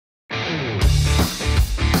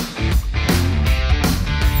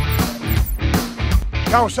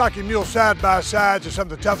Kawasaki Mule side-by-sides are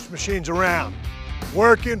some of the toughest machines around.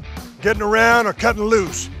 Working, getting around, or cutting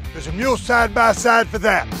loose. There's a Mule side-by-side for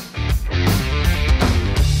that.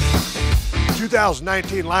 The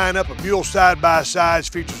 2019 lineup of Mule side-by-sides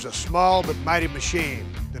features a small but mighty machine.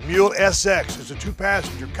 The Mule SX is a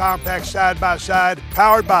 2-passenger compact side-by-side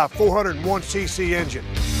powered by a 401cc engine.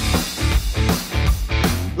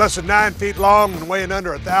 Less than 9 feet long and weighing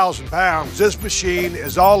under 1,000 pounds, this machine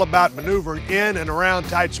is all about maneuvering in and around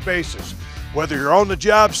tight spaces, whether you're on the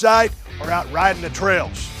job site or out riding the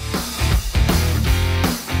trails.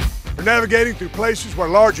 For navigating through places where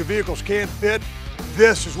larger vehicles can't fit,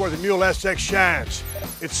 this is where the Mule SX shines.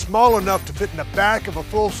 It's small enough to fit in the back of a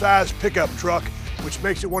full-size pickup truck, which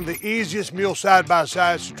makes it one of the easiest Mule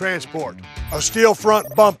side-by-sides to transport. A steel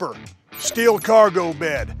front bumper, steel cargo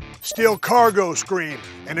bed, steel cargo screen,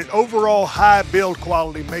 and an overall high build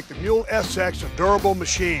quality make the Mule SX a durable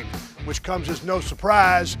machine, which comes as no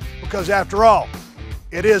surprise because after all,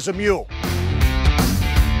 it is a mule.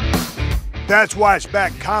 That's why it's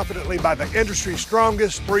backed confidently by the industry's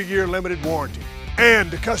strongest 3-year limited warranty.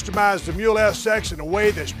 And to customize the Mule SX in a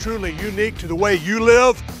way that's truly unique to the way you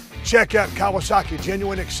live, check out Kawasaki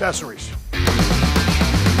Genuine Accessories.